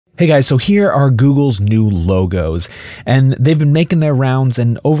Hey guys, so here are Google's new logos, and they've been making their rounds,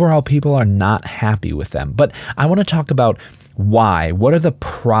 and overall people are not happy with them. But I want to talk about why, what are the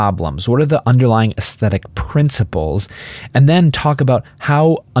problems, what are the underlying aesthetic principles, and then talk about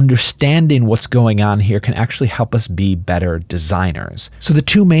how understanding what's going on here can actually help us be better designers. So the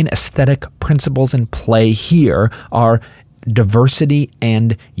two main aesthetic principles in play here are diversity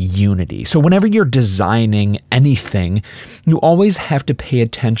and unity. So whenever you're designing anything, you always have to pay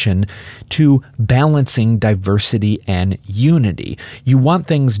attention to balancing diversity and unity. You want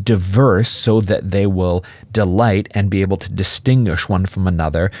things diverse so that they will delight and be able to distinguish one from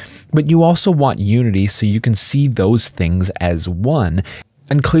another, but you also want unity so you can see those things as one.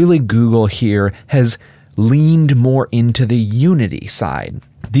 And clearly Google here has leaned more into the unity side.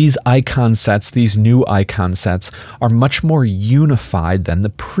 These icon sets, these new icon sets, are much more unified than the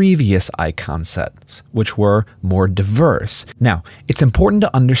previous icon sets, which were more diverse. Now, it's important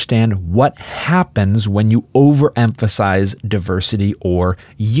to understand what happens when you overemphasize diversity or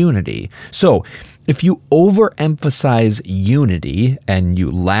unity. So, if you overemphasize unity and you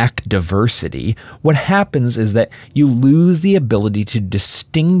lack diversity, what happens is that you lose the ability to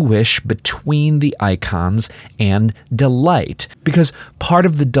distinguish between the icons and delight. Because part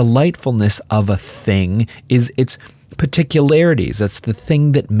of the delightfulness of a thing is its particularities. That's the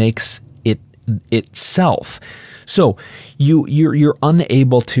thing that makes it itself. So you're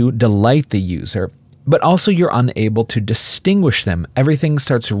unable to delight the user, but also you're unable to distinguish them. Everything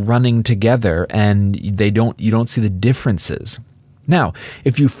starts running together and you don't see the differences. Now,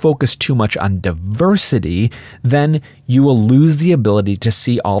 if you focus too much on diversity, then you will lose the ability to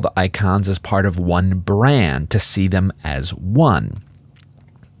see all the icons as part of one brand, to see them as one.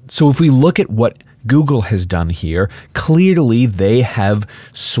 So if we look at what Google has done here, clearly they have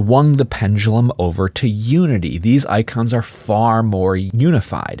swung the pendulum over to unity. These icons are far more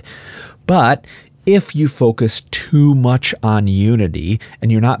unified. But if you focus too much on unity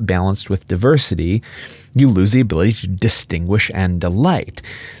and you're not balanced with diversity, you lose the ability to distinguish and delight.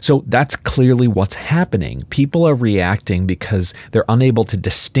 So that's clearly what's happening. People are reacting because they're unable to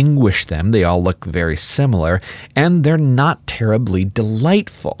distinguish them. They all look very similar, and they're not terribly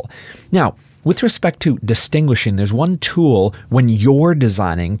delightful. Now, with respect to distinguishing, there's one tool when you're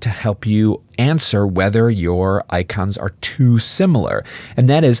designing to help you answer whether your icons are too similar, and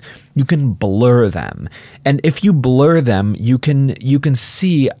that is you can blur them. And if you blur them, you can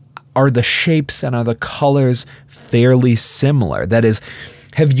see, are the shapes and are the colors fairly similar? That is,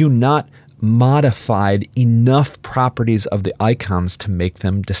 have you not modified enough properties of the icons to make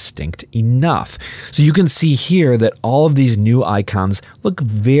them distinct enough? So you can see here that all of these new icons look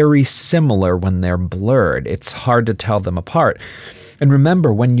very similar when they're blurred. It's hard to tell them apart. And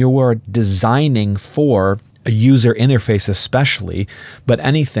remember, when you're designing for a user interface especially, but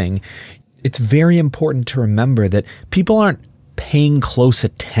anything, it's very important to remember that people aren't paying close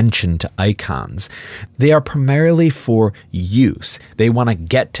attention to icons. They are primarily for use. They want to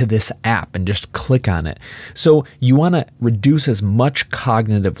get to this app and just click on it. So you want to reduce as much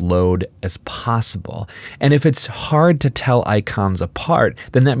cognitive load as possible. And if it's hard to tell icons apart,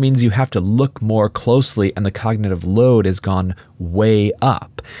 then that means you have to look more closely and the cognitive load has gone way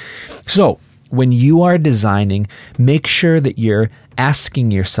up. So when you are designing, make sure that you're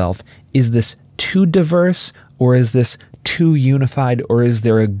asking yourself, is this too diverse or is this too unified, or is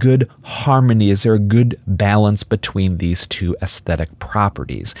there a good harmony? Is there a good balance between these two aesthetic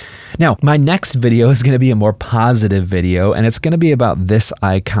properties? Now, my next video is going to be a more positive video, and it's going to be about this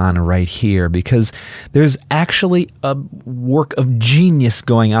icon right here, because there's actually a work of genius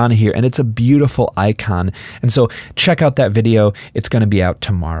going on here, and it's a beautiful icon. And so check out that video. It's going to be out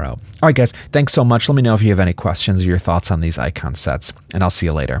tomorrow. All right, guys, thanks so much. Let me know if you have any questions or your thoughts on these icon sets, and I'll see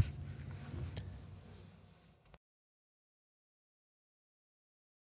you later.